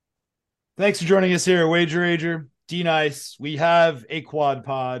Thanks for joining us here, Wager Rager. D Nice. We have a quad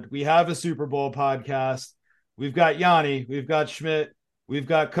pod. We have a Super Bowl podcast. We've got Yanni. We've got Schmidt. We've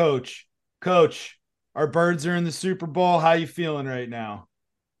got Coach. Coach, our birds are in the Super Bowl. How you feeling right now?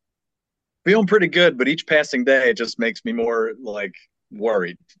 Feeling pretty good, but each passing day it just makes me more like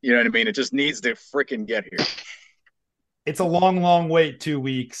worried. You know what I mean? It just needs to freaking get here. It's a long, long wait. 2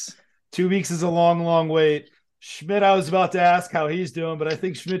 weeks. 2 weeks is a long, long wait. Schmidt, I was about to ask how he's doing, but I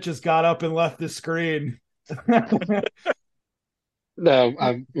think Schmidt just got up and left the screen. No,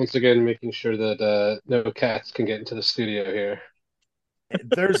 I'm once again making sure that no cats can get into the studio here.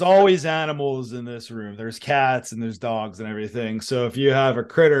 There's always animals in this room. There's cats and there's dogs and everything. So if you have a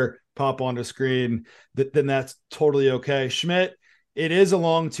critter pop on the screen, then that's totally okay. Schmidt, it is a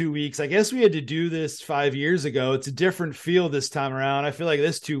long 2 weeks. I guess we had to do this 5 years ago. It's a different feel this time around. I feel like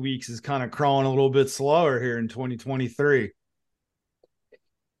this 2 weeks is kind of crawling a little bit slower here in 2023.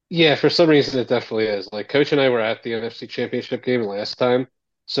 Yeah, for some reason it definitely is. Like Coach and I were at the NFC Championship game last time,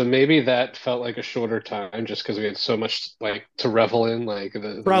 so maybe that felt like a shorter time just because we had so much like to revel in like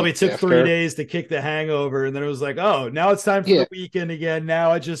the Probably week took 3 days after. to kick the hangover. And then it was like, oh, now it's time for the Yeah, weekend again.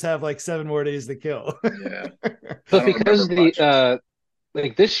 Now I just have like 7 more days to kill. Yeah, I but don't remember because the much.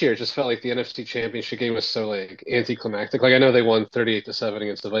 like this year it just felt like the NFC Championship game was so like anticlimactic. Like I know they won 38-7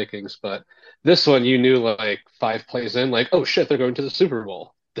 against the Vikings, but this one you knew like 5 plays in, like, oh shit, they're going to the Super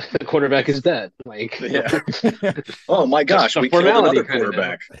Bowl. The quarterback is dead. Like Yeah. Oh my just gosh, a we killed formality another kind of now.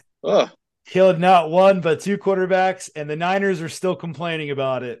 quarterback. Oh, Killed not one but two quarterbacks, and the Niners are still complaining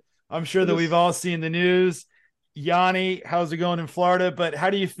about it. I'm sure that we've this all seen the news. Yanni, how's it going in Florida? But how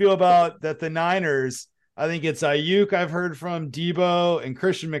do you feel about that? The Niners, I think it's Ayuk. I've heard from Debo and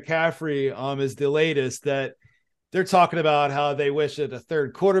Christian McCaffrey is the latest that they're talking about how they wish that a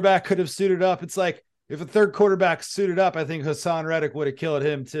third quarterback could have suited up. It's like if a third quarterback suited up, I think Hassan Reddick would have killed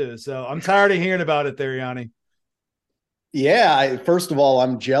him too. So I'm tired of hearing about it there, Yanni. Yeah, first of all,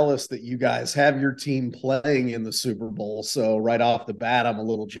 I'm jealous that you guys have your team playing in the Super Bowl. So right off the bat, I'm a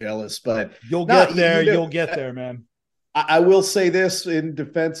little jealous. But You'll no, get there. You'll get there, man. I will say this in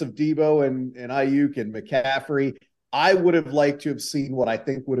defense of Debo and Ayuk and McCaffrey. I would have liked to have seen what I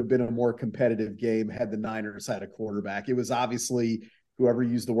think would have been a more competitive game had the Niners had a quarterback. It was obviously whoever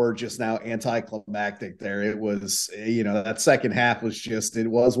used the word just now anticlimactic there. It was, that second half was just, it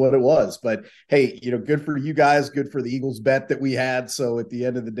was what it was. But hey, good for you guys, good for the Eagles bet that we had. So at the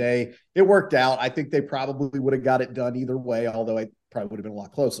end of the day, it worked out. I think they probably would have got it done either way, although I probably would have been a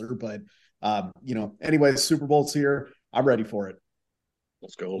lot closer. But anyway, Super Bowl's here. I'm ready for it.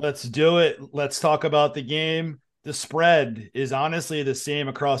 let's go. Let's do it. Let's talk about the game. The spread is honestly the same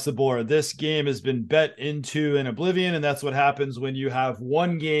across the board. This game has been bet into an oblivion, and that's what happens when you have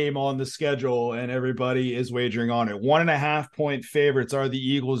one game on the schedule and everybody is wagering on it. 1.5 point favorites are the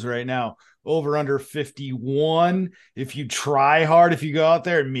Eagles right now. Over under 51. If you try hard, if you go out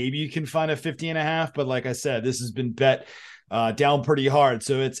there, maybe you can find a 50 and a half. But like I said, this has been bet down pretty hard.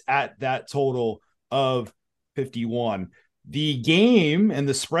 So it's at that total of 51. The game and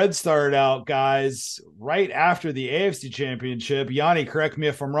the spread started out, guys, right after the AFC Championship. Yanni, correct me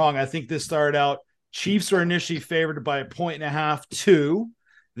if I'm wrong. I think this started out Chiefs were initially favored by a point and a half, two.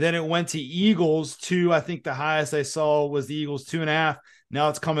 Then it went to Eagles, two. I think the highest I saw was the Eagles, 2.5. Now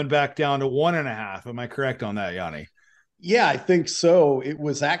it's coming back down to 1.5. Am I correct on that, Yanni? Yeah, I think so. It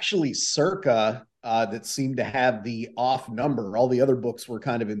was actually Circa that seemed to have the off number. All the other books were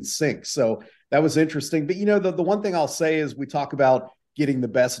kind of in sync. So that was interesting. But, the one thing I'll say is we talk about getting the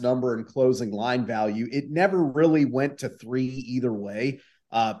best number and closing line value. It never really went to three either way.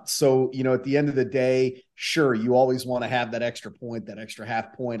 So, at the end of the day, sure, you always want to have that extra point, that extra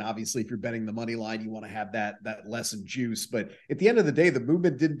half point. Obviously, if you're betting the money line, you want to have that lessened juice. But at the end of the day, the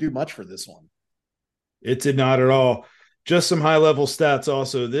movement didn't do much for this one. It did not at all. Just some high level stats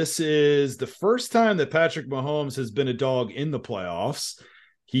also. This is the first time that Patrick Mahomes has been a dog in the playoffs.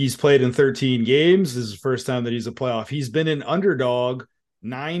 He's played in 13 games. This is the first time that he's a playoff. He's been an underdog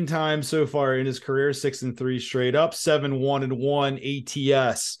 9 times so far in his career, 6-3 straight up, 7-1-1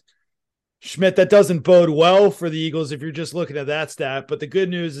 ATS. Schmidt, that doesn't bode well for the Eagles if you're just looking at that stat. But the good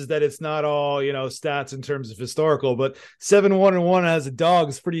news is that it's not all, stats in terms of historical, but 7-1-1 as a dog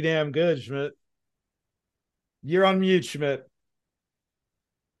is pretty damn good, Schmidt. You're on mute, Schmidt.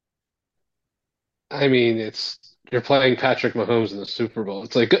 I mean, it's you're playing Patrick Mahomes in the Super Bowl.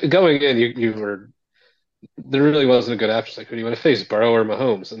 It's like going in, you were there really wasn't a good option. Like, who do you want to face, Burrow or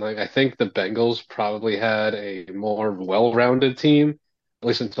Mahomes? And like, I think the Bengals probably had a more well-rounded team, at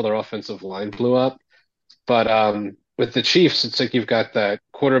least until their offensive line blew up. But with the Chiefs, it's like you've got that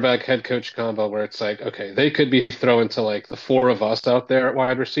quarterback head coach combo where it's like, okay, they could be throwing to like the four of us out there at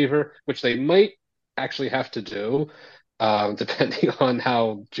wide receiver, which they might actually have to do, depending on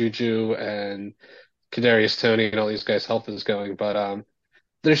how Juju and Kadarius Toney and all these guys' health is going. But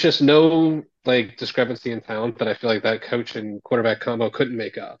there's just no like discrepancy in talent that I feel like that coach and quarterback combo couldn't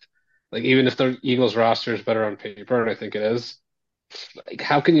make up. Like even if the Eagles roster is better on paper, and I think it is, like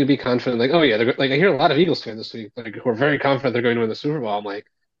how can you be confident? Like, oh yeah, like I hear a lot of Eagles fans this week like who are very confident they're going to win the Super Bowl. I'm like,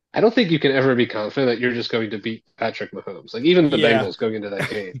 I don't think you can ever be confident that you're just going to beat Patrick Mahomes. Like even the Yeah. Bengals going into that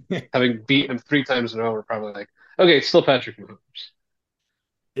game, having beat him three times in a row, are probably like, okay, it's still Patrick Mahomes.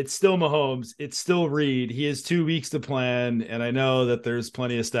 It's still Mahomes. It's still Reed. He has 2 weeks to plan. And I know that there's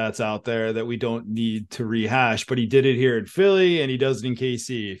plenty of stats out there that we don't need to rehash, but he did it here in Philly and he does it in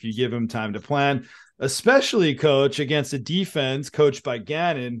KC if you give him time to plan, especially coach against a defense coached by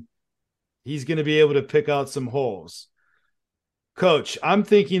Gannon. He's going to be able to pick out some holes. Coach, I'm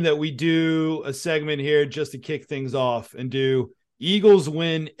thinking that we do a segment here just to kick things off and do Eagles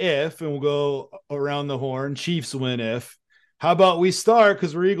win if, and we'll go around the horn, Chiefs win if. How about we start,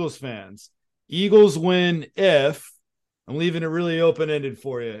 because we're Eagles fans, Eagles win if, I'm leaving it really open-ended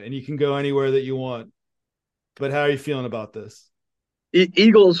for you, and you can go anywhere that you want. But how are you feeling about this?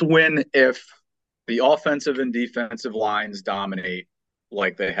 Eagles win if the offensive and defensive lines dominate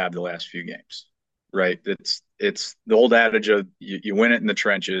like they have the last few games, right? It's the old adage of you win it in the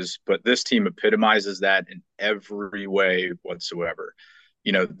trenches, but this team epitomizes that in every way whatsoever.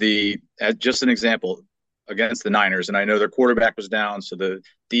 You know, just an example against the Niners, and I know their quarterback was down, so the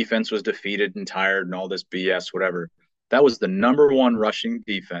defense was defeated and tired and all this BS, whatever. That was the number one rushing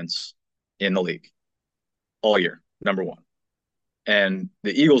defense in the league all year, number one. And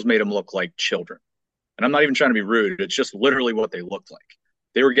the Eagles made them look like children. And I'm not even trying to be rude. It's just literally what they looked like.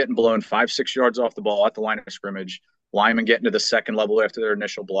 They were getting blown 5-6 yards off the ball at the line of scrimmage, linemen getting to the second level after their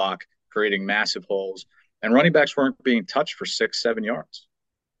initial block, creating massive holes, and running backs weren't being touched for 6-7 yards.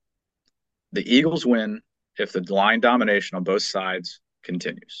 The Eagles win if the line domination on both sides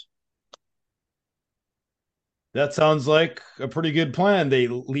continues. That sounds like a pretty good plan. They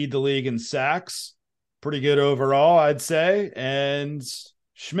lead the league in sacks. Pretty good overall, I'd say. And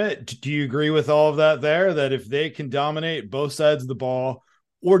Schmidt, do you agree with all of that there? That if they can dominate both sides of the ball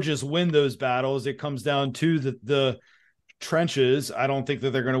or just win those battles, it comes down to the trenches. I don't think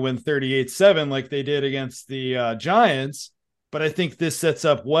that they're going to win 38-7 like they did against the Giants, but I think this sets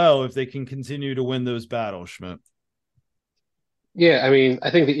up well if they can continue to win those battles, Schmidt. Yeah, I mean,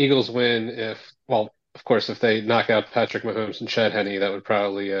 I think the Eagles win if, well, of course, if they knock out Patrick Mahomes and Chad Henne, that would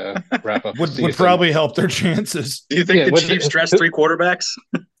probably wrap up the season. Would probably help their chances. Do you think the Chiefs dress three quarterbacks?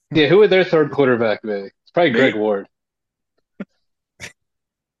 Yeah, who would their third quarterback be? It's probably Greg Ward. It's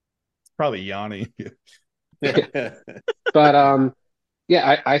probably Yanni. But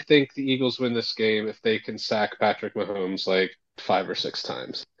yeah, I think the Eagles win this game if they can sack Patrick Mahomes like 5 or 6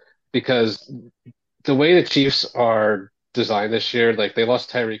 times. Because the way the Chiefs are designed this year, like they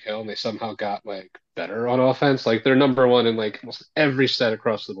lost Tyreek Hill and they somehow got like better on offense. Like they're number one in like almost every stat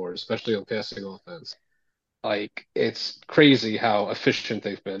across the board, especially on passing offense. Like it's crazy how efficient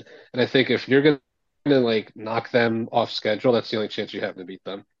they've been. And I think if you're gonna like knock them off schedule, that's the only chance you have to beat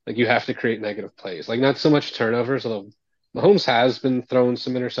them. Like you have to create negative plays. Like not so much turnovers, although Mahomes has been throwing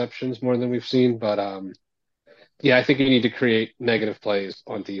some interceptions more than we've seen, but yeah, I think you need to create negative plays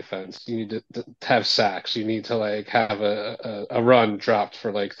on defense. You need to have sacks. You need to like have a run dropped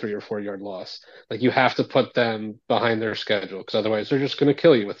for like 3 or 4 yard loss. Like you have to put them behind their schedule because otherwise they're just going to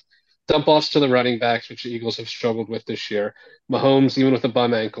kill you with dump offs to the running backs, which the Eagles have struggled with this year. Mahomes, even with a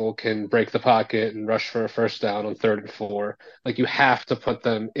bum ankle, can break the pocket and rush for a first down on 3rd and 4. Like you have to put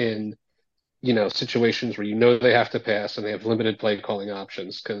them in, you know, situations where you know they have to pass and they have limited play calling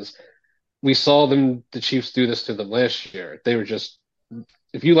options because we saw the Chiefs do this to them last year. They were just,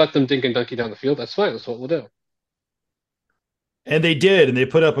 if you let them dink and dunk you down the field, that's fine. That's what we'll do. And they did, and they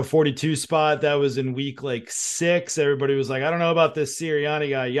put up a 42 spot. That was in week like 6. Everybody was like, I don't know about this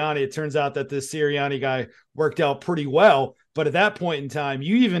Sirianni guy, Yanni. It turns out that this Sirianni guy worked out pretty well. But at that point in time,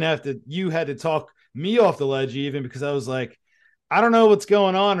 you had to talk me off the ledge even because I was like, I don't know what's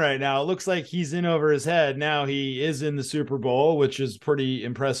going on right now. It looks like he's in over his head. Now he is in the Super Bowl, which is pretty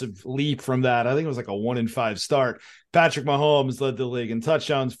impressive leap from that. I think it was like a 1-5 start. Patrick Mahomes led the league in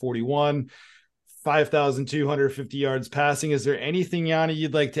touchdowns, 41, 5,250 yards passing. Is there anything, Yanni,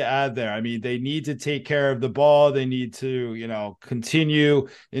 you'd like to add there? I mean, they need to take care of the ball. They need to, you know, continue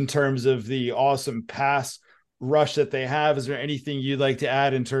in terms of the awesome pass rush that they have. Is there anything you'd like to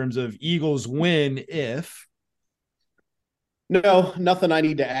add in terms of Eagles win if? No, nothing I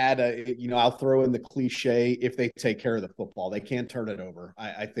need to add. I'll throw in the cliche if they take care of the football. They can't turn it over.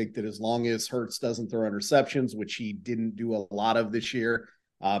 I think that as long as Hurts doesn't throw interceptions, which he didn't do a lot of this year,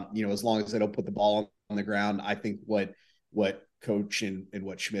 as long as they don't put the ball on the ground, I think what Coach and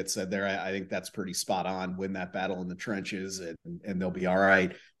what Schmidt said there, I think that's pretty spot on. Win that battle in the trenches, and they'll be all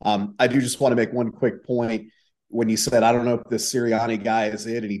right. I do just want to make one quick point. When you said, I don't know if this Sirianni guy is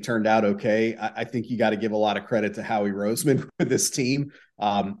it, and he turned out okay, I think you got to give a lot of credit to Howie Roseman with this team.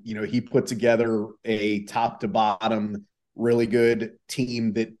 He put together a top to bottom, really good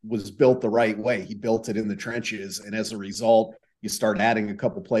team that was built the right way. He built it in the trenches. And as a result, you start adding a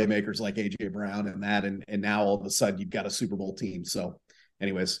couple playmakers like A.J. Brown and now all of a sudden you've got a Super Bowl team. So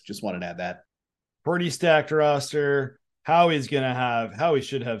anyways, just wanted to add that. Pretty stacked roster. Howie should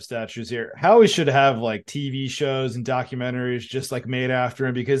have statues here. Howie should have like TV shows and documentaries just like made after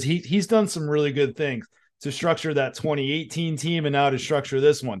him, because he's done some really good things to structure that 2018 team and now to structure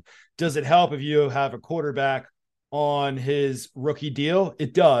this one. Does it help if you have a quarterback on his rookie deal?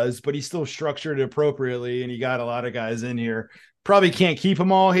 It does, but he still structured it appropriately, and he got a lot of guys in here. Probably can't keep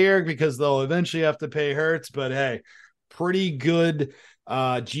them all here because they'll eventually have to pay Hurts, but hey, pretty good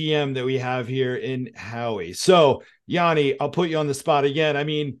GM that we have here in Howie. So Yanni, I'll put you on the spot again. I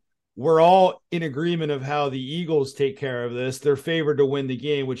mean, we're all in agreement of how the Eagles take care of this. They're favored to win the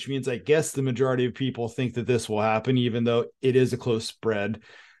game, which means I guess the majority of people think that this will happen, even though it is a close spread.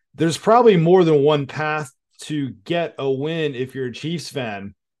 There's probably more than one path to get a win if you're a Chiefs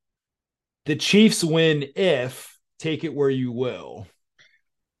fan. The Chiefs win if, take it where you will.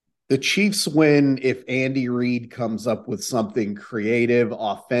 The Chiefs win if Andy Reid comes up with something creative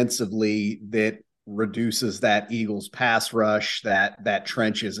offensively that reduces that Eagles pass rush, that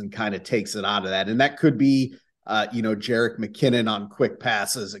trenches, and kind of takes it out of that. And that could be, Jerick McKinnon on quick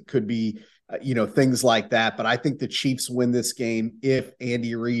passes. It could be, things like that. But I think the Chiefs win this game if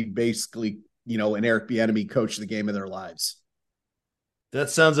Andy Reid basically, and Eric Bieniemy coach the game of their lives. That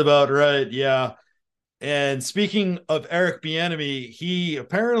sounds about right. Yeah. And speaking of Eric Bieniemy, he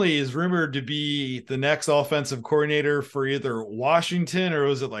apparently is rumored to be the next offensive coordinator for either Washington or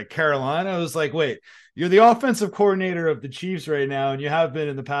was it like Carolina? I was like, wait, you're the offensive coordinator of the Chiefs right now, and you have been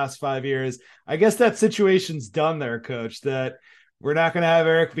in the past 5 years. I guess that situation's done there, Coach, that we're not going to have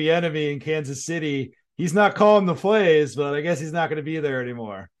Eric Bieniemy in Kansas City. He's not calling the plays, but I guess he's not going to be there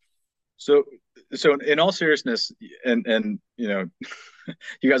anymore. So in all seriousness, and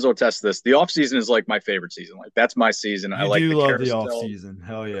you guys will test this. The off season is like my favorite season. Like that's my season. I like love the off season.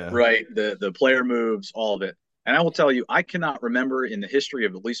 Hell yeah. Right. The player moves, all of it. And I will tell you, I cannot remember in the history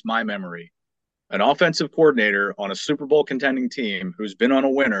of at least my memory, an offensive coordinator on a Super Bowl contending team who's been on a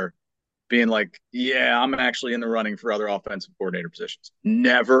winner being like, yeah, I'm actually in the running for other offensive coordinator positions.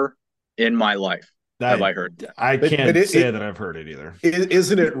 Never in my life have I heard. I can't say that I've heard it either.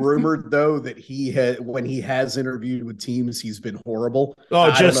 Isn't it rumored though that when he has interviewed with teams, he's been horrible? Oh,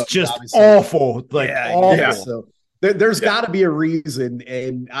 just awful. Like awful. Yeah. So there's got to be a reason,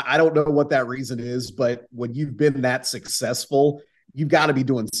 and I don't know what that reason is, but when you've been that successful, you've got to be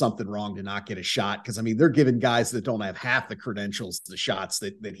doing something wrong to not get a shot. Because I mean, they're giving guys that don't have half the credentials the shots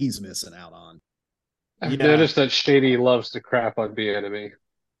that he's missing out on. I've noticed that Shady loves to crap on Bieniemy.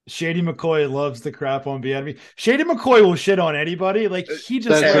 Shady McCoy loves the crap on Bieniemy. Shady McCoy will shit on anybody. Like he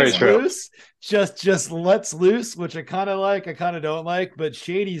just lets loose, just lets loose, which I kind of like. I kind of don't like, but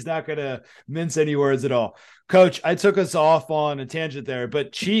Shady's not going to mince any words at all. Coach, I took us off on a tangent there,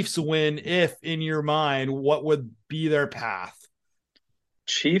 but Chiefs win if, in your mind, what would be their path?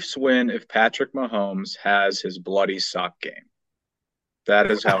 Chiefs win if Patrick Mahomes has his bloody sock game.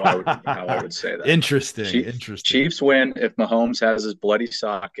 That is how I would say that. Interesting. Chiefs win if Mahomes has his bloody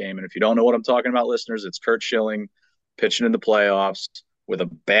sock game. And if you don't know what I'm talking about, listeners, it's Curt Schilling pitching in the playoffs with a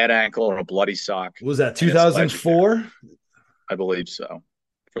bad ankle or a bloody sock. Was that 2004? I believe so,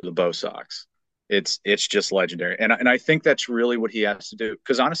 for the Bo Sox. It's just legendary. And I think that's really what he has to do.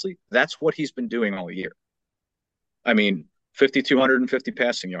 Because honestly, that's what he's been doing all year. I mean, 5,250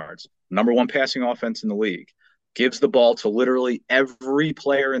 passing yards, number one passing offense in the league. Gives the ball to literally every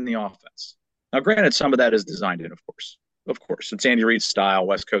player in the offense. Now, granted, some of that is designed in, of course. Of course, it's Andy Reid's style,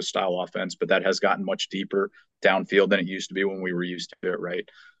 West Coast style offense, but that has gotten much deeper downfield than it used to be when we were used to it, right?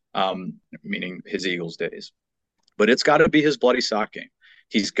 Meaning his Eagles days. But it's got to be his bloody sock game.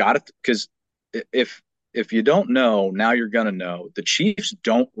 He's got to, because if you don't know, now you're going to know. The Chiefs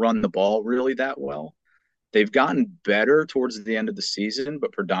don't run the ball really that well. They've gotten better towards the end of the season,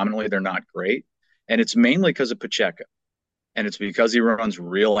 but predominantly they're not great. And it's mainly because of Pacheco. And it's because he runs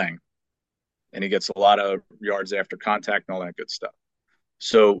real angry. And he gets a lot of yards after contact and all that good stuff.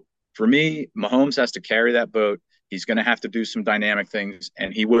 So for me, Mahomes has to carry that boat. He's going to have to do some dynamic things,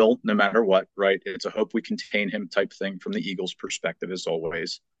 and he will no matter what, right? It's a hope we contain him type thing from the Eagles' perspective, as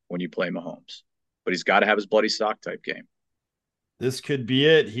always, when you play Mahomes. But he's got to have his bloody sock type game. This could be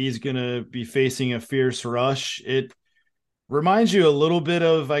it. He's going to be facing a fierce rush. It reminds you a little bit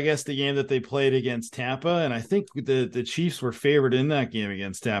of, I guess, the game that they played against Tampa. And I think the Chiefs were favored in that game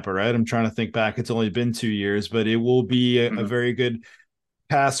against Tampa, right? I'm trying to think back. It's only been 2 years, but it will be a very good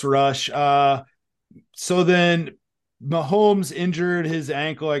pass rush. So then Mahomes injured his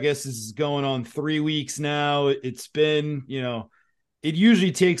ankle. I guess this is going on 3 weeks now. It's been, it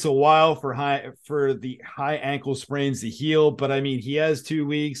usually takes a while for the high ankle sprains to heal, but I mean, he has 2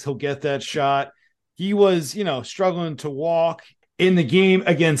 weeks. He'll get that shot. He was, struggling to walk in the game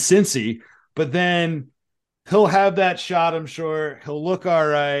against Cincy, but then he'll have that shot. I'm sure he'll look all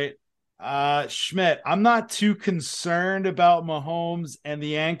right. Schmidt, I'm not too concerned about Mahomes and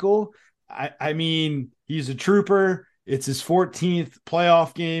the ankle. I mean, he's a trooper. It's his 14th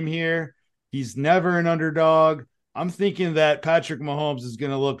playoff game here. He's never an underdog. I'm thinking that Patrick Mahomes is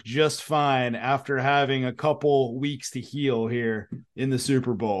going to look just fine after having a couple weeks to heal here in the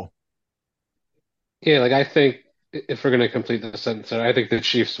Super Bowl. Yeah, like I think if we're going to complete the sentence, I think the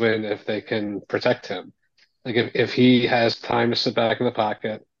Chiefs win if they can protect him. Like if he has time to sit back in the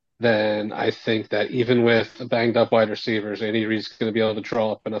pocket, then I think that even with a banged up wide receivers, Andy Reid's going to be able to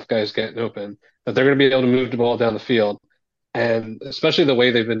draw up enough guys getting open that they're going to be able to move the ball down the field. And especially the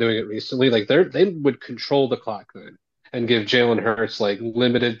way they've been doing it recently, like they would control the clock then and give Jalen Hurts like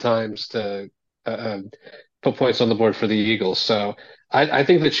limited times to put points on the board for the Eagles. So I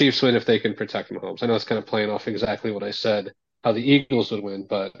think the Chiefs win if they can protect Mahomes. I know it's kind of playing off exactly what I said, how the Eagles would win,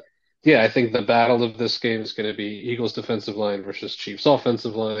 but yeah, I think the battle of this game is going to be Eagles defensive line versus Chiefs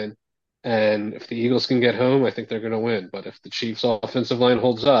offensive line. And if the Eagles can get home, I think they're going to win. But if the Chiefs offensive line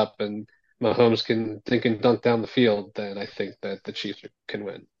holds up and Mahomes can dunk down the field, then I think that the Chiefs can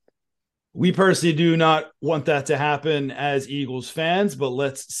win. We personally do not want that to happen as Eagles fans, but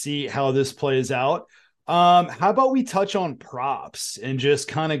let's see how this plays out. How about we touch on props and just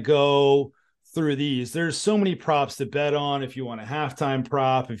kind of go through these? There's so many props to bet on. If you want a halftime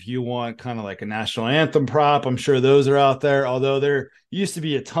prop, if you want kind of like a national anthem prop, I'm sure those are out there. Although there used to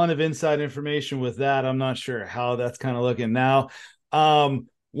be a ton of inside information with that. I'm not sure how that's kind of looking now.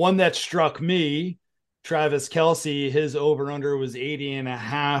 One that struck me, Travis Kelce, his over-under was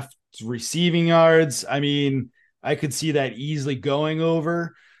 80.5 receiving yards. I mean, I could see that easily going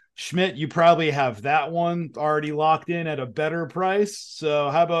over. Schmidt, you probably have that one already locked in at a better price. So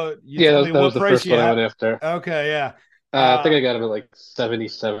how about you tell me that what was the price first you one I have? went after. Okay, yeah. I think I got him at like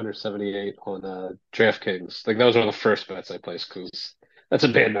 77 or 78 on DraftKings. Like that was one of the first bets I placed because that's a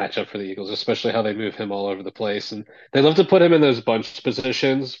bad matchup for the Eagles, especially how they move him all over the place. And they love to put him in those bunch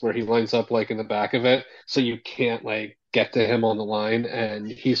positions where he lines up like in the back of it, so you can't like get to him on the line. And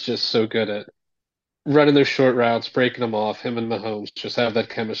he's just so good at running those short routes, breaking them off. Him and Mahomes just have that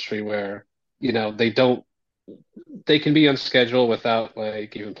chemistry where, they can be on schedule without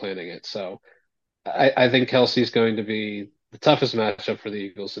like even planning it. So I think Kelsey's going to be the toughest matchup for the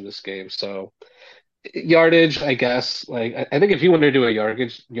Eagles in this game. So yardage, I guess. Like I think if you want to do a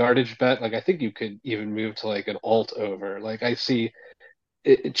yardage bet, like I think you could even move to like an alt over. Like I see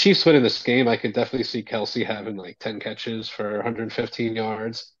Chiefs winning this game. I could definitely see Kelsey having like 10 catches for 115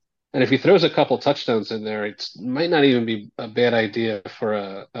 yards. And if he throws a couple touchdowns in there, it might not even be a bad idea for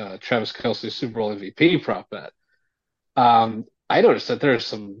a Travis Kelce Super Bowl MVP prop bet. I noticed that there are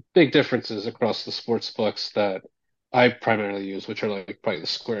some big differences across the sports books that I primarily use, which are like probably the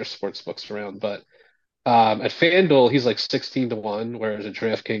Square sports books around. But at FanDuel, he's like 16 to 1, whereas at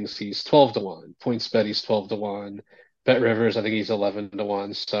DraftKings, he's 12 to 1. PointsBet, he's 12 to 1. Bet Rivers, I think he's 11 to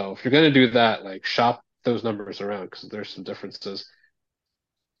 1. So if you're going to do that, like shop those numbers around because there's some differences.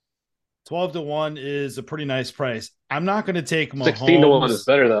 12 to 1 is a pretty nice price. I'm not going to take Mahomes. 16 to 1 is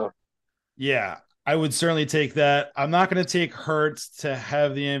better though. Yeah, I would certainly take that. I'm not going to take Hurts to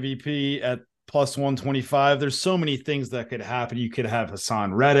have the MVP at plus 125. There's so many things that could happen. You could have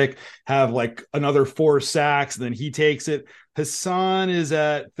Hassan Reddick have like another 4 sacks, and then he takes it. Hassan is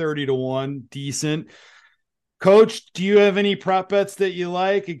at 30 to 1, decent. Coach, do you have any prop bets that you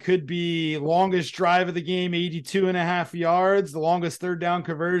like? It could be longest drive of the game, 82.5 yards. The longest third down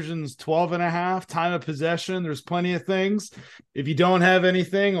conversions, 12.5. Time of possession, there's plenty of things. If you don't have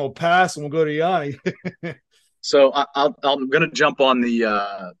anything, I'll pass and we'll go to Yanni. So I'm going to jump on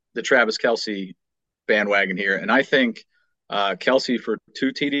the Travis Kelce bandwagon here. And I think Kelce for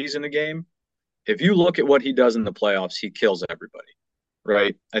 2 TDs in the game, if you look at what he does in the playoffs, he kills everybody.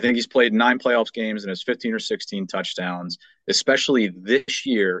 Right. I think he's played 9 playoffs games and has 15 or 16 touchdowns, especially this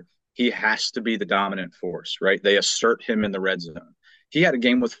year he has to be the dominant force, right? They assert him in the red zone. He had a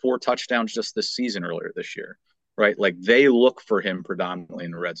game with 4 touchdowns just this season earlier this year, right? Like they look for him predominantly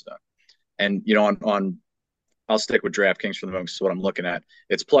in the red zone. And on I'll stick with DraftKings for the moment. Is what I'm looking at.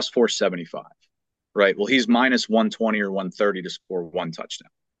 It's plus 475, right? Well, he's minus 120 or 130 to score 1 touchdown.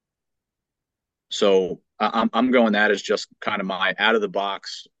 So I'm going that as just kind of my out of the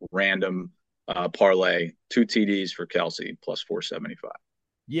box random parlay, 2 TDs for Kelce plus 475.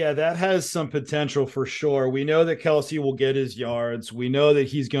 Yeah, that has some potential for sure. We know that Kelce will get his yards. We know that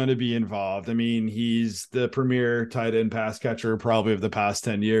he's going to be involved. I mean, he's the premier tight end pass catcher probably of the past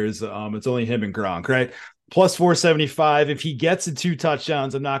 10 years. It's only him and Gronk, right? Plus 475. If he gets the 2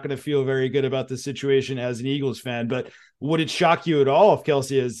 touchdowns, I'm not going to feel very good about the situation as an Eagles fan. But would it shock you at all if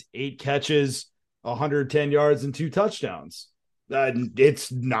Kelce has 8 catches, 110 yards, and 2 touchdowns?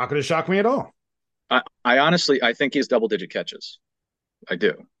 It's not going to shock me at all. I honestly, I think he has double-digit catches. I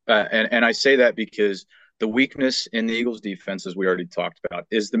do. And I say that because the weakness in the Eagles defense, as we already talked about,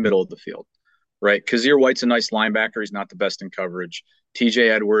 is the middle of the field, right? Kazir White's a nice linebacker. He's not the best in coverage.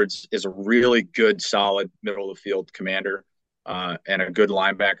 TJ Edwards is a really good, solid middle of the field commander and a good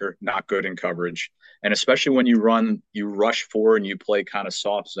linebacker, not good in coverage. And especially when you rush 4 and you play kind of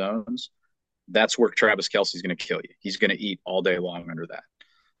soft zones, that's where Travis Kelce's going to kill you. He's going to eat all day long under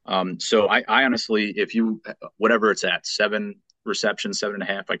that. So I honestly, whatever it's at, 7 receptions,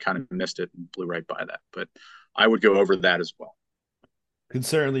 7.5, I kind of missed it and blew right by that. But I would go over that as well. Could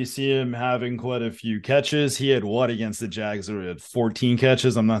certainly see him having quite a few catches. He had what against the Jags? He had 14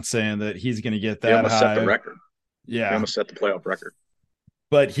 catches. I'm not saying that he's going to get that high. He almost set the record. Yeah. He almost set the playoff record.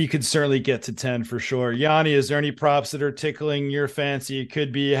 But he could certainly get to 10 for sure. Yanni, is there any props that are tickling your fancy? It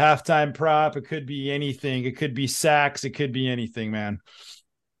could be a halftime prop. It could be anything. It could be sacks. It could be anything, man.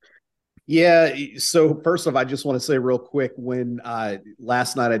 Yeah. So first off, I just want to say real quick, when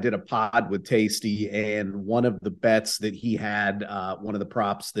last night I did a pod with Tasty, and one of the bets that he had, one of the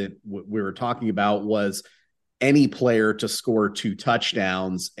props that we were talking about was any player to score 2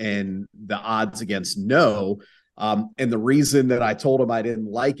 touchdowns, and the odds against no. And the reason that I told him I didn't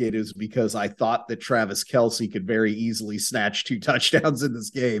like it is because I thought that Travis Kelce could very easily snatch 2 touchdowns in this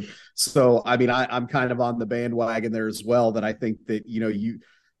game. So, I mean, I'm kind of on the bandwagon there as well, that I think that,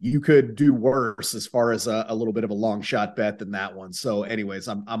 you could do worse as far as a little bit of a long shot bet than that one. So anyways,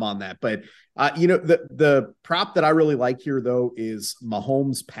 I'm on that. But, the prop that I really like here, though, is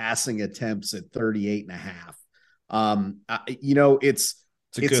Mahomes passing attempts at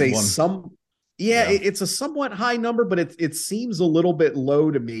 38.5. It's a somewhat high number, but it seems a little bit low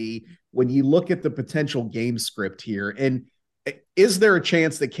to me when you look at the potential game script here. And is there a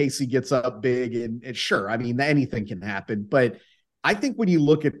chance that Casey gets up big? And sure, I mean, anything can happen, but I think when you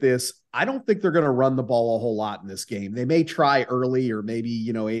look at this, I don't think they're going to run the ball a whole lot in this game. They may try early, or maybe,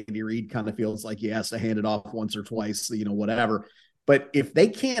 Andy Reid kind of feels like he has to hand it off once or twice, whatever. But if they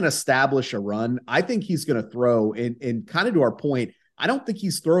can't establish a run, I think he's going to throw. And kind of to our point, I don't think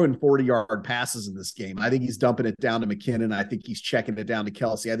he's throwing 40-yard passes in this game. I think he's dumping it down to McKinnon. I think he's checking it down to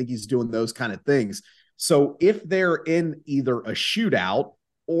Kelce. I think he's doing those kind of things. So if they're in either a shootout,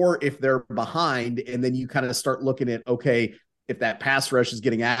 or if they're behind, and then you kind of start looking at, okay, if that pass rush is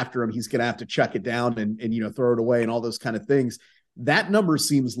getting after him, he's going to have to chuck it down and throw it away and all those kind of things. That number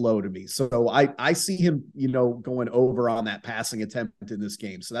seems low to me. So I see him, going over on that passing attempt in this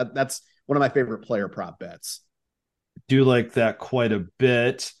game. So that's one of my favorite player prop bets. Do like that quite a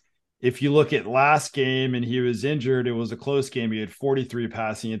bit. If you look at last game and he was injured, it was a close game. He had 43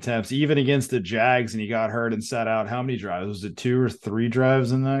 passing attempts, even against the Jags, and he got hurt and sat out. How many drives? Was it 2 or 3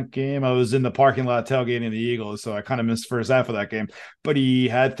 drives in that game? I was in the parking lot tailgating the Eagles, so I kind of missed the first half of that game. But he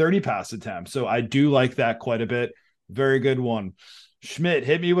had 30 pass attempts, so I do like that quite a bit. Very good one. Schmidt,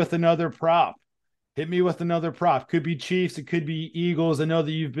 hit me with another prop. Could be Chiefs. It could be Eagles. I know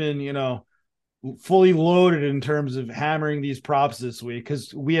that you've been, fully loaded in terms of hammering these props this week,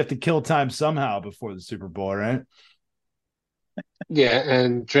 because we have to kill time somehow before the Super Bowl, right? Yeah,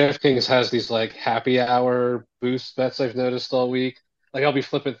 and DraftKings has these like happy hour boost bets I've noticed all week. Like I'll be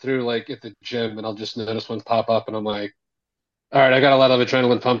flipping through like at the gym, and I'll just notice one pop up, and I'm like, all right, I got a lot of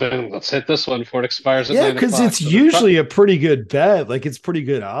adrenaline pumping. Let's hit this one before it expires at 9 o'clock. Yeah, because it's usually a pretty good bet. Like it's pretty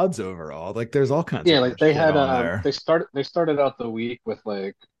good odds overall. Like there's all kinds. Yeah, like they had they started out the week with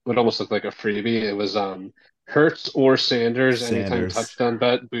like what almost looked like a freebie. It was Hurts or Sanders anytime touchdown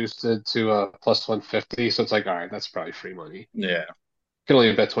bet boosted to plus 150. So it's like, all right, that's probably free money. Yeah. Can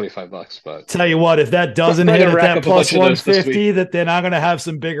only bet $25, but Tell you what, if that doesn't probably hit gonna at rack that up a bunch plus of those this week. 150, that then I'm going to have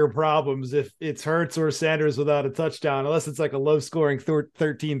some bigger problems if it's Hurts or Sanders without a touchdown, unless it's like a low scoring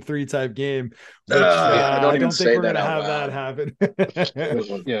 13-3 type game, which Don't I even don't think say we're going that to out have that loud. happen.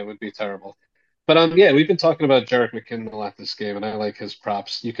 It would be terrible. But yeah, we've been talking about Jerick McKinnon a lot this game, and I like his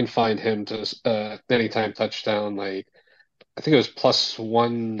props. You can find him to anytime touchdown. Like I think it was plus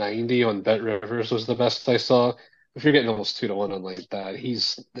 190 on Bet Rivers was the best I saw. If you're getting almost 2-1 on like that,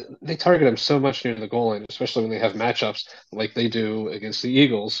 they target him so much near the goal line, especially when they have matchups like they do against the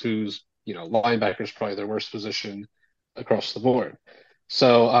Eagles, whose linebacker is probably their worst position across the board.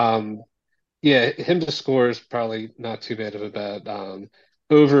 So yeah, him to score is probably not too bad of a bet.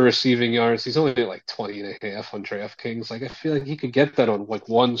 Over receiving yards, he's only at like 20.5 on DraftKings. Like I feel like he could get that on like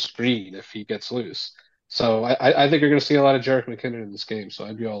one screen if he gets loose. So I think you're going to see a lot of Jerick McKinnon in this game. So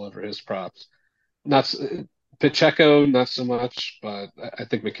I'd be all over his props. Not Pacheco, not so much, but I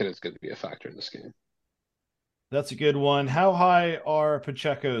think McKinnon's going to be a factor in this game. That's a good one. How high are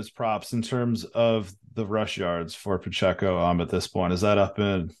Pacheco's props in terms of the rush yards for Pacheco at this point? Is that up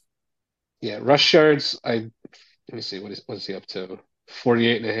in? Yeah, rush yards. Let me see. What is he up to?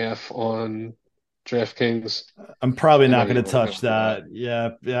 48.5 on DraftKings. I'm probably I not might going even to want to go touch for that.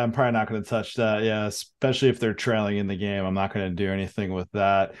 that. Yeah, I'm probably not going to touch that. Yeah, especially if they're trailing in the game. I'm not going to do anything with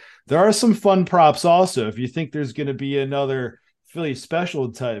that. There are some fun props also. If you think there's going to be another Philly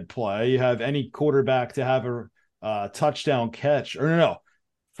special type play, you have any quarterback to have a touchdown catch, or no,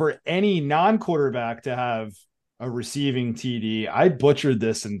 for any non-quarterback to have a receiving TD. I butchered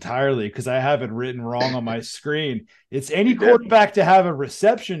this entirely because I have it written wrong on my screen. It's any quarterback to have a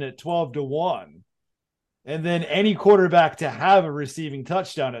reception at 12-1. And then any quarterback to have a receiving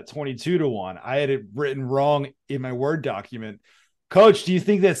touchdown at 22-1. I had it written wrong in my Word document. Coach, do you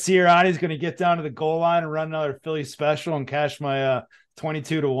think that Sirianni is going to get down to the goal line and run another Philly special and cash my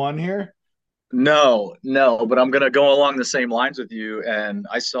 22-1 here? No, but I'm going to go along the same lines with you. And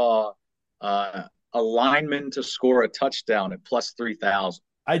I saw a lineman to score a touchdown at plus 3,000.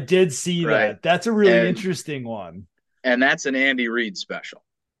 I did see Right. that. That's a really And interesting one. that's an Andy Reid special.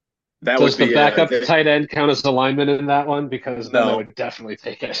 That Does would the be backup tight end count as the lineman in that one? Because then I no, would definitely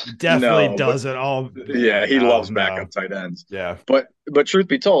take it. Definitely no, but doesn't. Oh, yeah, man. he Oh, loves no. backup tight ends. Yeah. But truth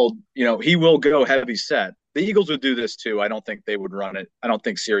be told, he will go heavy set. The Eagles would do this too. I don't think they would run it. I don't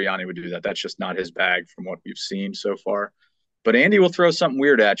think Sirianni would do that. That's just not his bag from what we've seen so far. But Andy will throw something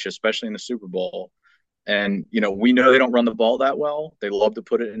weird at you, especially in the Super Bowl. And we know they don't run the ball that well. They love to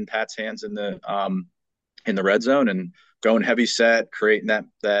put it in Pat's hands in the red zone and going heavy set, creating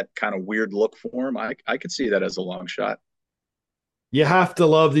that kind of weird look for him. I could see that as a long shot. You have to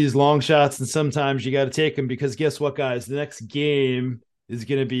love these long shots, and sometimes you got to take them because guess what, guys? The next game is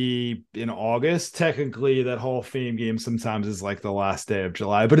going to be in August. Technically, that Hall of Fame game sometimes is like the last day of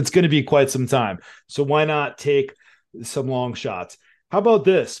July, but it's going to be quite some time. So why not take some long shots? How about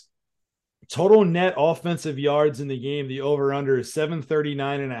this? Total net offensive yards in the game, the over-under is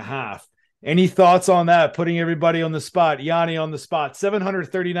 739.5. Any thoughts on that? Putting everybody on the spot. Yanni on the spot.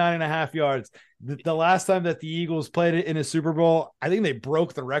 739.5 yards. The last time that the Eagles played it in a Super Bowl, I think they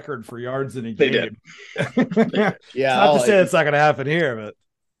broke the record for yards in a game. They did. Yeah. Not to say it's not going to happen here, but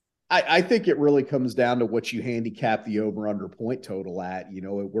I think it really comes down to what you handicap the over under point total at.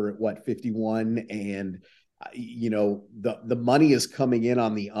 We're at what, 51, and the money is coming in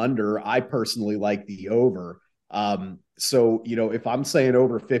on the under. I personally like the over. So if I'm saying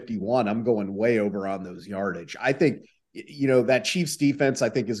over 51, I'm going way over on those yardage. I think that Chiefs defense, I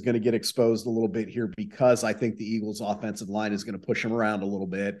think, is going to get exposed a little bit here because I think the Eagles offensive line is going to push them around a little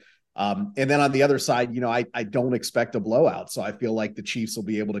bit. And then on the other side, I don't expect a blowout. So I feel like the Chiefs will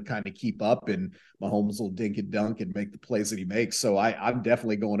be able to kind of keep up and Mahomes will dink and dunk and make the plays that he makes. So I'm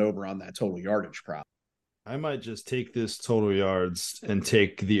definitely going over on that total yardage prop. I might just take this total yards and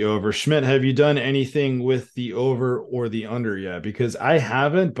take the over. Schmidt, have you done anything with the over or the under yet? Because I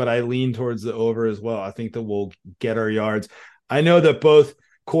haven't, but I lean towards the over as well. I think that we'll get our yards. I know that both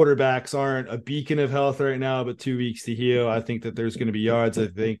quarterbacks aren't a beacon of health right now, but 2 weeks to heal. I think that there's going to be yards. I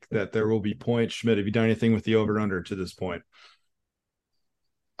think that there will be points. Schmidt, have you done anything with the over and under to this point?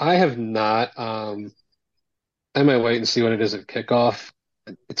 I have not. I might wait and see what it is at kickoff.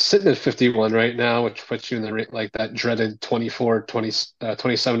 It's sitting at 51 right now, which puts you in the like that dreaded 27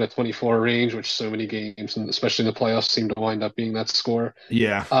 to 24 range, which so many games, and especially in the playoffs, seem to wind up being that score.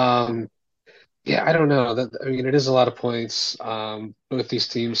 Yeah. Yeah, I don't know. It is a lot of points. Both these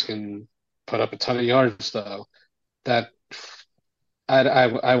teams can put up a ton of yards, though. That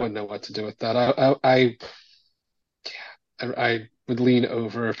I wouldn't know what to do with that. I would lean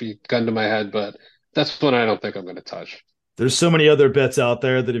over if you gun to my head, but that's one I don't think I'm going to touch. There's so many other bets out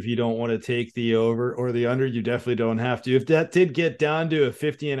there that if you don't want to take the over or the under, you definitely don't have to. If that did get down to a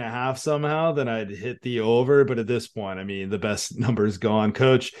 50.5 somehow, then I'd hit the over. But at this point, I mean, the best number is gone.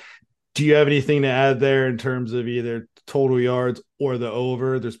 Coach, do you have anything to add there in terms of either total yards or the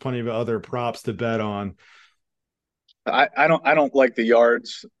over? There's plenty of other props to bet on. I don't like the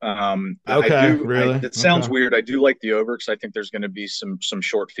yards. Okay, really? It sounds Okay. weird. I do like the over because I think there's going to be some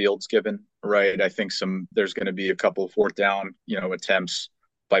short fields given, right? I think there's going to be a couple of fourth down, attempts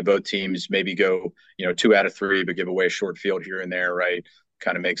by both teams. Maybe go, 2 out of 3, but give away a short field here and there, right?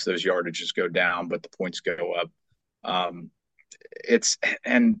 Kind of makes those yardages go down, but the points go up.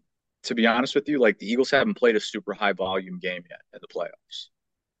 And to be honest with you, like the Eagles haven't played a super high volume game yet in the playoffs.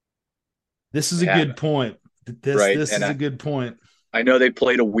 This is They a good haven't, point. right? This And is a good point. I know they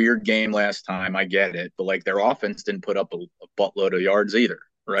played a weird game last time. I get it, but like their offense didn't put up a buttload of yards either,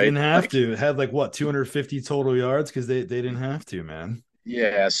 right? Didn't have Like, to. It had like what 250 total yards because they didn't have to, man.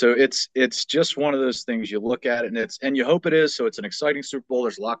 yeah. So it's just one of those things you look at it and you hope it is. So it's an exciting Super Bowl.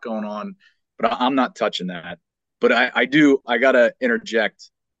 There's a lot going on, but I'm not touching that. But I gotta interject,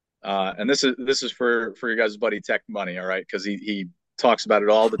 and this is for your guys' buddy Tech Money, all right? Because he talks about it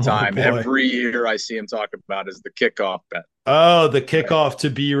all the Oh time. boy. Every year I see him talk about is the kickoff bet. Oh, the Right? kickoff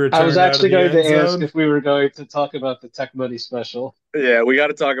to be I was returned out of actually the going end to ask zone. if we were going to talk about the Tech Money special. Yeah, we got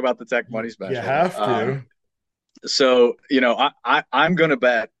to talk about the Tech Money You special. have to. So I'm going to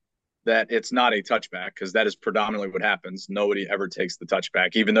bet that it's not a touchback because that is predominantly what happens. Nobody ever takes the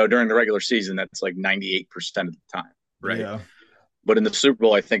touchback, even though during the regular season that's like 98% of the time, right? Yeah. But in the Super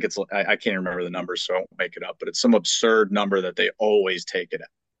Bowl, I think I can't remember the numbers, so I won't make it up. But it's some absurd number that they always take it at.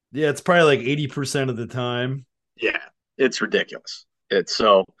 Yeah, it's probably like 80% of the time. Yeah, it's ridiculous. It's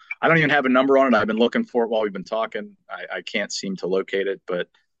so I don't even have a number on it. I've been looking for it while we've been talking. I can't seem to locate it, but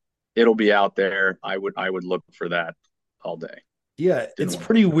it'll be out there. I would look for that all day. Yeah, Didn't it's want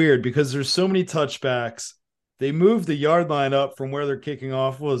pretty weird because there's so many touchbacks. They moved the yard line up from where they're kicking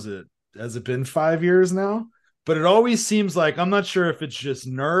off. Was it? Has it been 5 years now? But it always seems like I'm not sure if it's just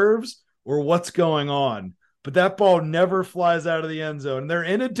nerves or what's going on. But that ball never flies out of the end zone. They're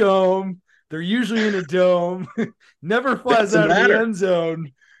in a dome. They're usually in a dome. Never flies doesn't out of the matter. end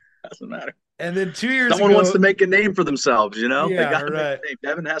zone. Doesn't matter. And then 2 years Someone ago, wants to make a name for themselves, you know? They yeah, got to make right. a name.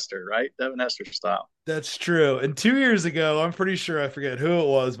 Devin Hester, right? Devin Hester style. That's true. And 2 years ago, I'm pretty sure I forget who it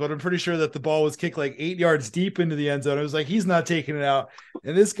was, but I'm pretty sure that the ball was kicked like 8 yards deep into the end zone. I was like, he's not taking it out.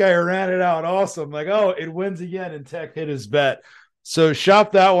 And this guy ran it out awesome. Like, oh, it wins again. And Tech hit his bet. So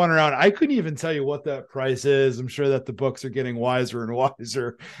shop that one around. I couldn't even tell you what that price is. I'm sure that the books are getting wiser and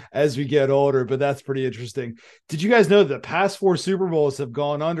wiser as we get older, but that's pretty interesting. Did you guys know that the past 4 Super Bowls have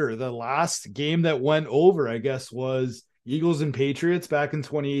gone under? The last game that went over, I guess, was Eagles and Patriots back in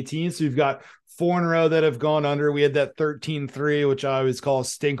 2018. So you've got 4 in a row that have gone under. We had that 13-3, which I always call a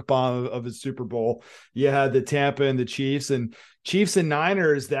stink bomb of a Super Bowl. You had the Tampa and the Chiefs, and Chiefs and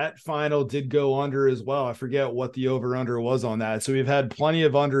Niners, that final did go under as well. I forget what the over-under was on that. So we've had plenty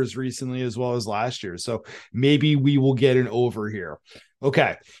of unders recently as well as last year. So maybe we will get an over here.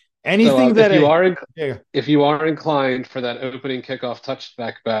 Okay. Anything So that if you are inclined for that opening kickoff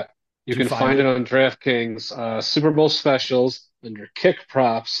touchback bet, you can find it on DraftKings Super Bowl specials under kick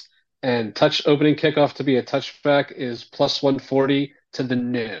props, and opening kickoff to be a touchback is plus 140 to the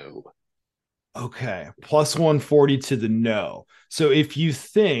no. Okay. Plus 140 to the no. So if you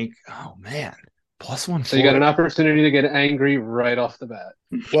think, oh man, plus 140. So you got an opportunity to get angry right off the bat.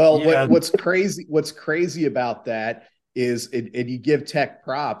 Well, Yeah. what's crazy about that is, and you give Tech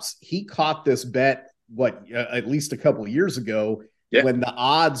props, he caught this bet, at least a couple of years ago, Yeah. when the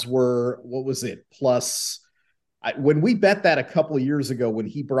odds were, what was it, when we bet that a couple of years ago, when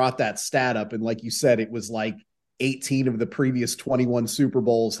he brought that stat up, and like you said, it was like 18 of the previous 21 Super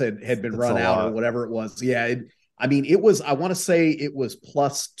Bowls had been run out or whatever it was. Yeah. It was, I want to say it was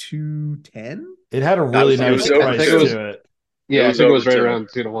plus 210. It had a really It nice was over price two. to it. Yeah, I was think it was over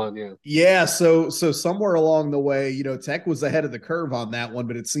right two. around 2-1. Yeah. Yeah, so somewhere along the way, Tech was ahead of the curve on that one,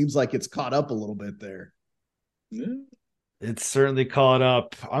 but it seems like it's caught up a little bit there. Yeah. It's certainly caught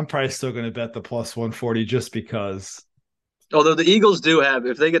up. I'm probably still going to bet the plus 140 just because. Although the Eagles do have,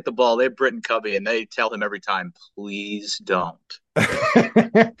 if they get the ball, they have Britton Covey, and they tell him every time, please don't.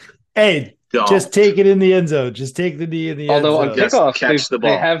 Hey, Don't. just take it in the end zone. Just take the knee in the end Although zone. on Just kickoffs, catch the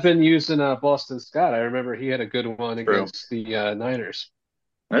ball. they have been using Boston Scott. I remember he had a good one True. against the Niners.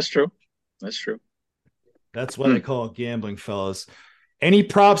 That's true. That's true. That's what I call gambling, fellas. Any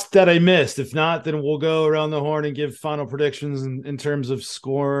props that I missed? If not, then we'll go around the horn and give final predictions in terms of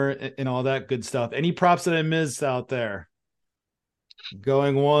score and all that good stuff. Any props that I missed out there?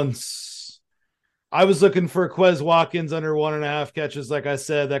 Going once. I was looking for Quez Watkins under 1.5 catches. Like I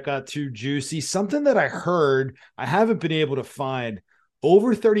said, that got too juicy. Something that I heard, I haven't been able to find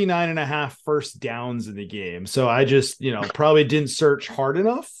over 39.5 first downs in the game. So I just, probably didn't search hard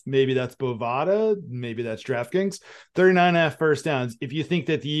enough. Maybe that's Bovada. Maybe that's DraftKings. 39.5 first downs. If you think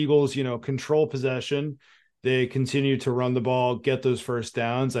that the Eagles, control possession, they continue to run the ball, get those first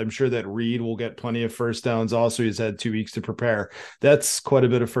downs. I'm sure that Reed will get plenty of first downs. Also, he's had 2 weeks to prepare. That's quite a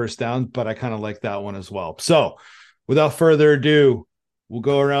bit of first downs, but I kind of like that one as well. So without further ado, we'll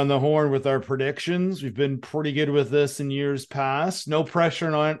go around the horn with our predictions. We've been pretty good with this in years past. No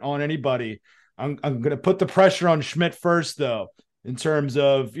pressure on anybody. I'm going to put the pressure on Schmidt first, though, in terms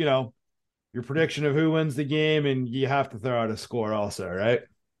of, your prediction of who wins the game, and you have to throw out a score also, right?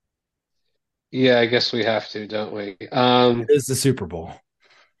 Yeah, I guess we have to, don't we? It is the Super Bowl.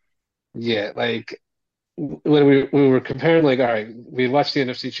 Yeah, like when we were comparing, like, all right, we had watched the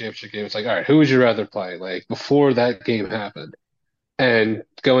NFC Championship game. It's like, all right, who would you rather play? Like before that game happened, and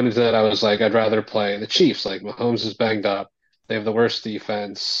going into that, I was like, I'd rather play the Chiefs. Like Mahomes is banged up. They have the worst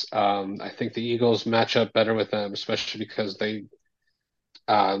defense. I think the Eagles match up better with them, especially because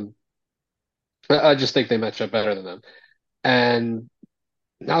um, I just think they match up better than them. And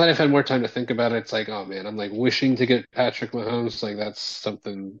now that I've had more time to think about it, it's like, oh man, I'm like wishing to get Patrick Mahomes. Like that's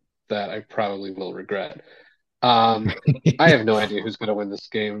something that I probably will regret. I have no idea who's going to win this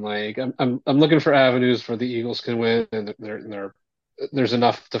game. Like I'm looking for avenues where the Eagles can win, and there's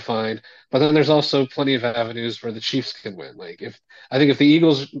enough to find. But then there's also plenty of avenues where the Chiefs can win. Like I think if the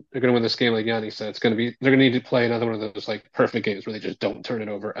Eagles are going to win this game, like Yanni said, they're going to need to play another one of those like perfect games where they just don't turn it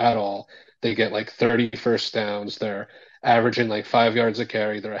over at all. They get like 30 first downs. They're averaging like 5 yards a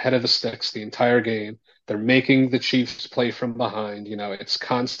carry. They're ahead of the sticks the entire game. They're making the Chiefs play from behind. It's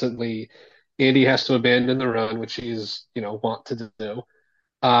constantly Andy has to abandon the run, which he's, want to do.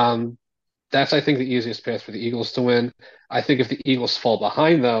 That's, I think, the easiest path for the Eagles to win. I think if the Eagles fall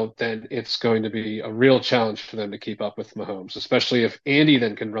behind, though, then it's going to be a real challenge for them to keep up with Mahomes, especially if Andy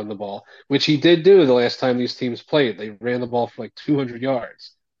then can run the ball, which he did do the last time these teams played. They ran the ball for like 200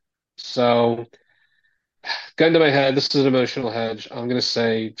 yards. So, gun to my head, this is an emotional hedge. I'm going to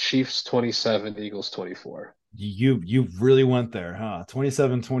say Chiefs 27, Eagles 24. You really went there, huh?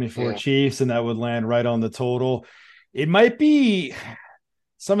 27-24 Yeah. Chiefs, and that would land right on the total. It might be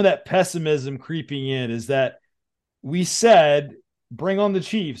some of that pessimism creeping in, is that we said bring on the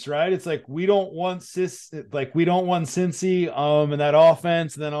Chiefs, right? It's like we don't want Cincy and that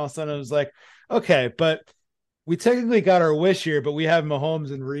offense, and then all of a sudden it was like, okay, but we technically got our wish here, but we have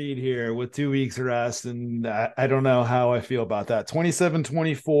Mahomes and Reed here with 2 weeks rest, and I don't know how I feel about that.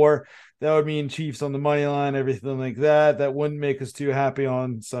 27-24, that would mean Chiefs on the money line, everything like that. That wouldn't make us too happy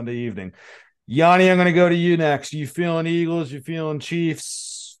on Sunday evening. Yanni, I'm going to go to you next. You feeling Eagles? You feeling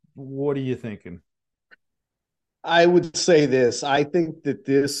Chiefs? What are you thinking? I would say this. I think that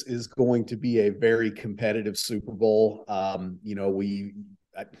this is going to be a very competitive Super Bowl.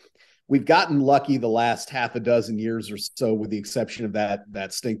 We've gotten lucky the last half a dozen years or so, with the exception of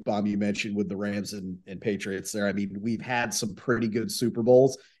that stink bomb you mentioned with the Rams and Patriots there. I mean, we've had some pretty good Super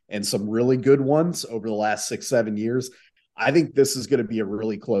Bowls and some really good ones over the last 6-7 years. I think this is going to be a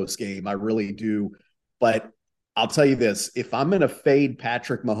really close game. I really do. But I'll tell you this, if I'm going to fade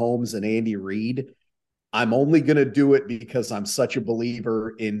Patrick Mahomes and Andy Reid, I'm only going to do it because I'm such a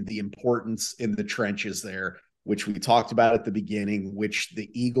believer in the importance in the trenches there, which we talked about at the beginning, which the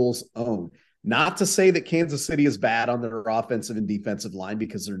Eagles own. Not to say that Kansas City is bad on their offensive and defensive line,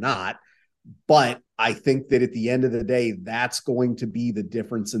 because they're not. But I think that at the end of the day, that's going to be the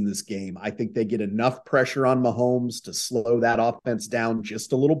difference in this game. I think they get enough pressure on Mahomes to slow that offense down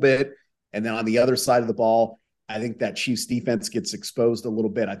just a little bit. And then on the other side of the ball, I think that Chiefs defense gets exposed a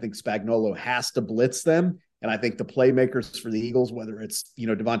little bit. I think Spagnuolo has to blitz them. And I think the playmakers for the Eagles, whether it's,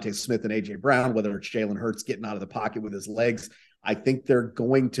 Devontae Smith and A.J. Brown, whether it's Jalen Hurts getting out of the pocket with his legs, I think they're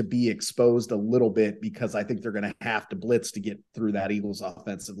going to be exposed a little bit, because I think they're going to have to blitz to get through that Eagles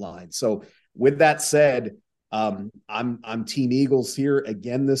offensive line. So with that said, I'm Team Eagles here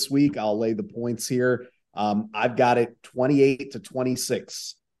again this week. I'll lay the points here. I've got it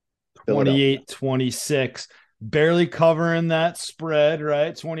 28-26. 28-26. Barely covering that spread,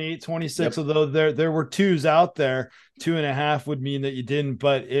 right? 28-26. Yep. Although there were twos out there, 2.5 would mean that you didn't.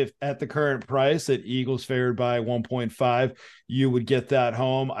 But if at the current price at Eagles favored by 1.5, you would get that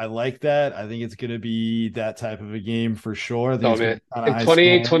home. I like that. I think it's going to be that type of a game for sure. Oh man, and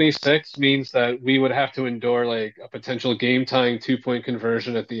 28-26 means that we would have to endure like a potential game tying 2-point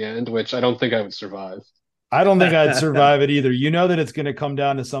conversion at the end, which I don't think I would survive. I don't think I'd survive it either. You know that it's going to come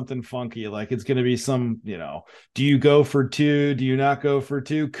down to something funky. Like it's going to be some, do you go for two? Do you not go for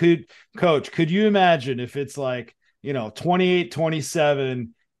two? Could you imagine if it's like, 28-27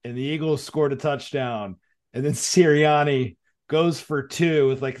 and the Eagles scored a touchdown and then Sirianni goes for two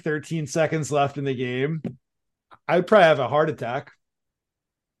with like 13 seconds left in the game? I'd probably have a heart attack.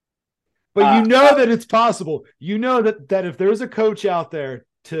 But you know that it's possible. You know that if there's a coach out there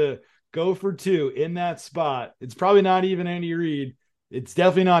to go for two in that spot, it's probably not even Andy Reid. It's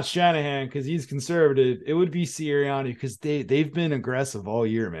definitely not Shanahan because he's conservative. It would be Sirianni because they've been aggressive all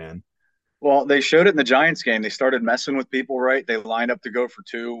year, man. Well, they showed it in the Giants game. They started messing with people, right? They lined up to go for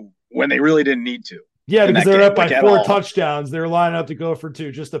two when they really didn't need to. Yeah, because they're up by 4 touchdowns. They're lining up to go for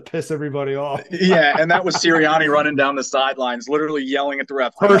two just to piss everybody off. Yeah, and that was Sirianni running down the sidelines, literally yelling at the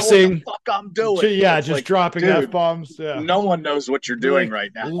ref. Cursing. What the fuck I'm doing. Yeah, it's just like, dropping F-bombs. Yeah. No one knows what you're doing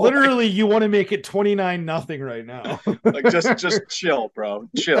right now. Literally, you want to make it 29-0 right now. Like, just chill, bro.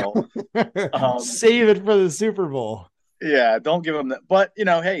 Chill. Save it for the Super Bowl. Yeah, don't give them that. But,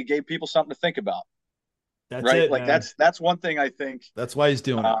 hey, gave people something to think about. That's right. It, like man. that's one thing I think. That's why he's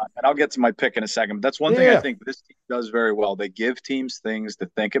doing it. And I'll get to my pick in a second. But that's one thing I think this team does very well. They give teams things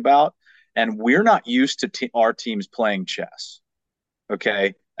to think about, and we're not used to our teams playing chess.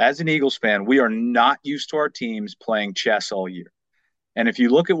 Okay, as an Eagles fan, we are not used to our teams playing chess all year. And if you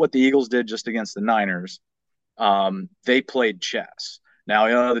look at what the Eagles did just against the Niners, they played chess.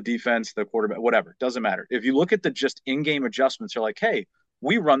 Now, the defense, the quarterback, whatever, doesn't matter. If you look at the just in-game adjustments, they're like, hey,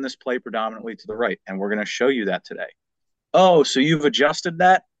 we run this play predominantly to the right, and we're going to show you that today. Oh, so you've adjusted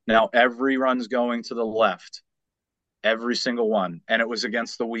that? Now every run's going to the left. Every single one. And it was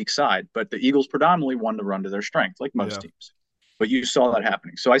against the weak side. But the Eagles predominantly wanted to run to their strength, like most teams. But you saw that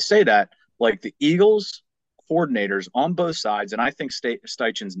happening. So I say that, like the Eagles coordinators on both sides, and I think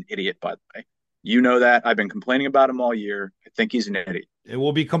Steichen's an idiot, by the way. You know that. I've been complaining about him all year. I think he's an idiot. And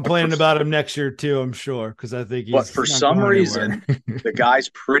we'll be complaining about him next year too, I'm sure, because I think he's. But for some reason, the guy's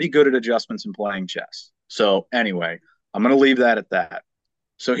pretty good at adjustments and playing chess. So anyway, I'm going to leave that at that.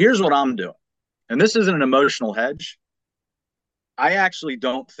 So here's what I'm doing, and this isn't an emotional hedge. I actually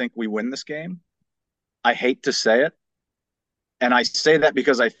don't think we win this game. I hate to say it, and I say that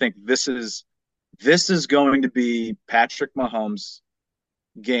because I think this is going to be Patrick Mahomes'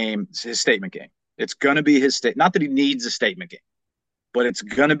 game, his statement game. It's going to be his state. Not that he needs a statement game, but it's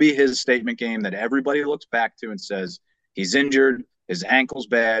going to be his statement game that everybody looks back to and says he's injured, his ankle's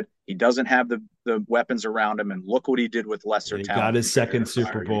bad, he doesn't have the weapons around him, and look what he did with lesser talent. He got his second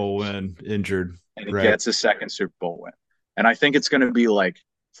Super Bowl win injured. And he gets his second Super Bowl win. And I think it's going to be like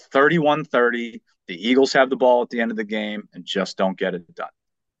 31-30. The Eagles have the ball at the end of the game and just don't get it done.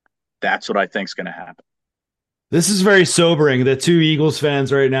 That's what I think is going to happen. This is very sobering that two Eagles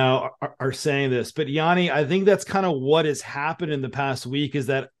fans right now are saying this. But Yanni, I think that's kind of what has happened in the past week is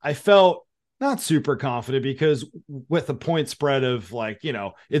that I felt not super confident because with a point spread of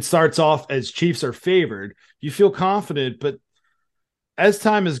it starts off as Chiefs are favored. You feel confident, but as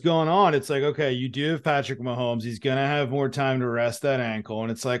time has gone on, it's like, okay, you do have Patrick Mahomes. He's going to have more time to rest that ankle.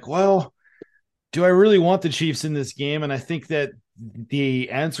 And it's like, well, do I really want the Chiefs in this game? And I think that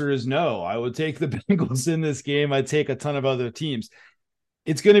the answer is no. I would take the Bengals in this game. I'd take a ton of other teams.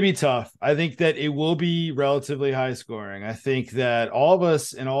 It's going to be tough. I think that it will be relatively high scoring. I think that all of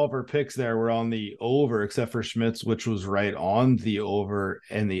us and all of our picks there were on the over, except for Schmitz, which was right on the over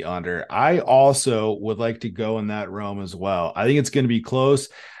and the under. I also would like to go in that realm as well. I think it's going to be close.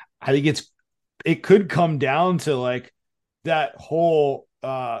 I think it could come down to like that whole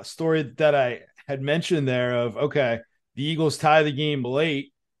story that I had mentioned there of, okay, the Eagles tie the game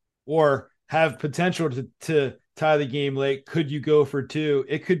late or have potential to tie the game late. Could you go for two?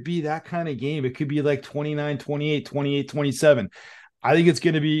 It could be that kind of game. It could be like 29-28, 28-27. I think it's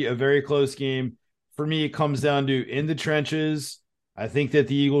going to be a very close game. For me, it comes down to in the trenches. I think that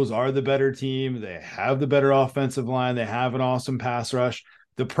the Eagles are the better team. They have the better offensive line. They have an awesome pass rush.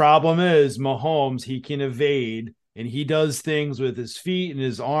 The problem is Mahomes, he can evade. And he does things with his feet and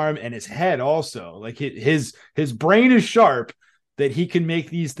his arm and his head also. Like his brain is sharp that he can make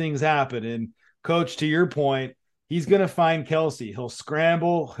these things happen. And Coach, to your point, he's going to find Kelce. He'll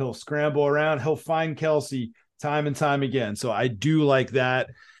scramble around. He'll find Kelce time and time again. So I do like that.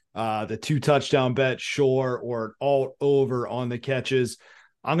 The 2 touchdown bet, sure, or all over on the catches.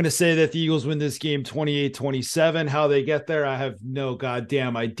 I'm going to say that the Eagles win this game 28-27. How they get there, I have no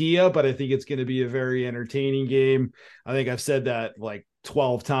goddamn idea, but I think it's going to be a very entertaining game. I think I've said that like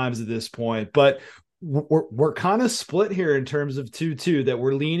 12 times at this point, but we're kind of split here in terms of 2-2, that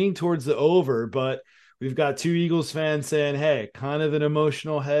we're leaning towards the over, but we've got two Eagles fans saying, hey, kind of an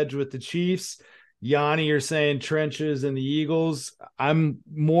emotional hedge with the Chiefs. Yanni, you're saying trenches and the Eagles. I'm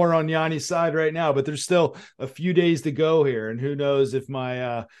more on Yanni's side right now, but there's still a few days to go here, and who knows if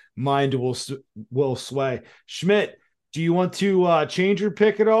my mind will sway. Schmidt, do you want to change your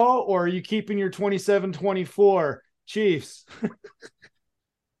pick at all, or are you keeping your 27-24 Chiefs?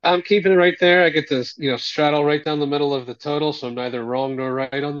 I'm keeping it right there. I get to, straddle right down the middle of the total, so I'm neither wrong nor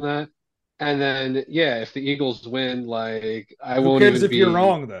right on that. And then, yeah, if the Eagles win, like I Who won't cares even if you're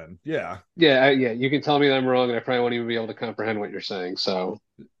wrong then? Yeah. Yeah, you can tell me that I'm wrong, and I probably won't even be able to comprehend what you're saying. So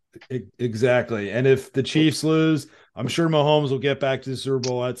Exactly. And if the Chiefs lose, I'm sure Mahomes will get back to the Super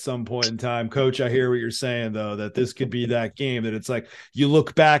Bowl at some point in time. Coach, I hear what you're saying, though, that this could be that game that it's like you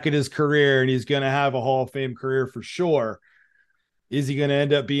look back at his career and he's going to have a Hall of Fame career for sure. Is he going to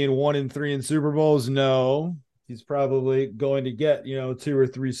end up being 1-3 in Super Bowls? No. He's probably going to get, 2 or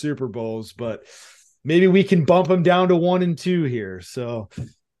 3 Super Bowls, but maybe we can bump him down to 1-2 here. So,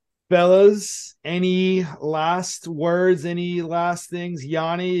 fellas, any last words, any last things?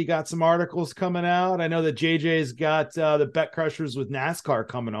 Yanni, you got some articles coming out. I know that JJ's got the Bet Crushers with NASCAR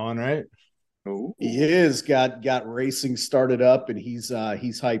coming on, right? Ooh. He is got racing started up, and he's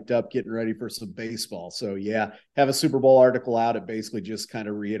hyped up, getting ready for some baseball. So yeah, have a Super Bowl article out. It basically just kind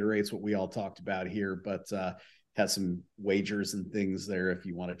of reiterates what we all talked about here, but has some wagers and things there if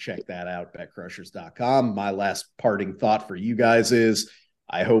you want to check that out. BetCrushers.com. My last parting thought for you guys is,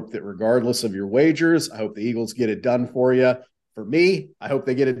 I hope that regardless of your wagers, I hope the Eagles get it done for you. For me, I hope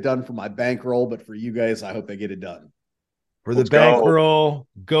they get it done for my bankroll, but for you guys, I hope they get it done. For the bankroll,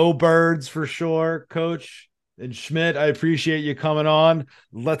 go Birds for sure, Coach. And Schmidt, I appreciate you coming on.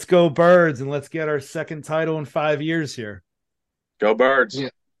 Let's go Birds, and let's get our second title in 5 years here. Go Birds. Yeah,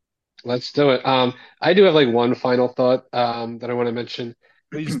 let's do it. I do have like one final thought that I want to mention.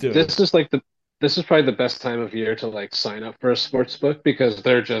 Please do. This is probably the best time of year to like sign up for a sports book, because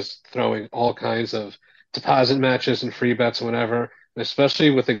they're just throwing all kinds of deposit matches and free bets whenever,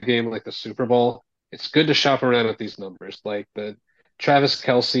 especially with a game like the Super Bowl. It's good to shop around at these numbers. Like the Travis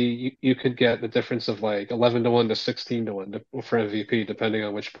Kelce, you could get the difference of like 11-1 to 16-1 for MVP, depending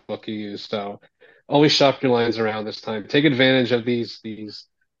on which book you use. So always shop your lines around this time. Take advantage of these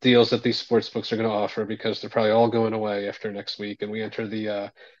deals that these sports books are going to offer, because they're probably all going away after next week, and we enter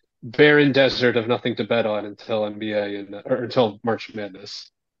the barren desert of nothing to bet on until NBA or until March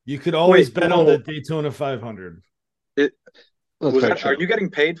Madness. You could always bet on the Daytona 500. Are you getting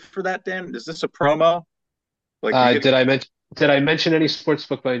paid for that, Dan? Is this a promo? Like, did I mention any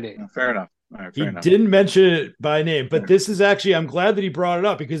sportsbook by name? Fair enough. All right, he didn't mention it by name, but this is actually, I'm glad that he brought it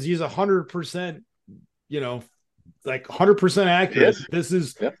up, because he's 100%, like 100% accurate. This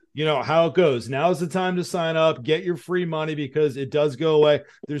is, how it goes. Now's the time to sign up, get your free money, because it does go away.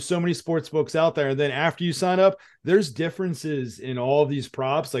 There's so many sports books out there. And then after you sign up, there's differences in all of these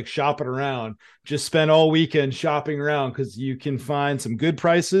props, like shopping around. Just spend all weekend shopping around, because you can find some good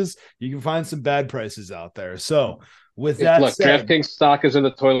prices. You can find some bad prices out there. So with that said, DraftKings stock is in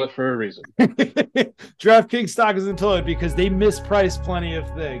the toilet for a reason. DraftKings stock is in the toilet because they misprice plenty of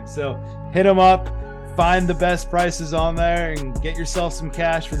things. So hit them up. Find the best prices on there and get yourself some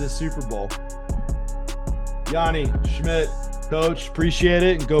cash for the Super Bowl. Yanni, Schmidt, Coach, appreciate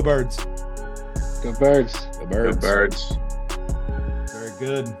it, and go Birds. Go Birds. Go Birds. Very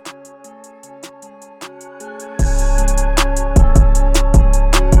good.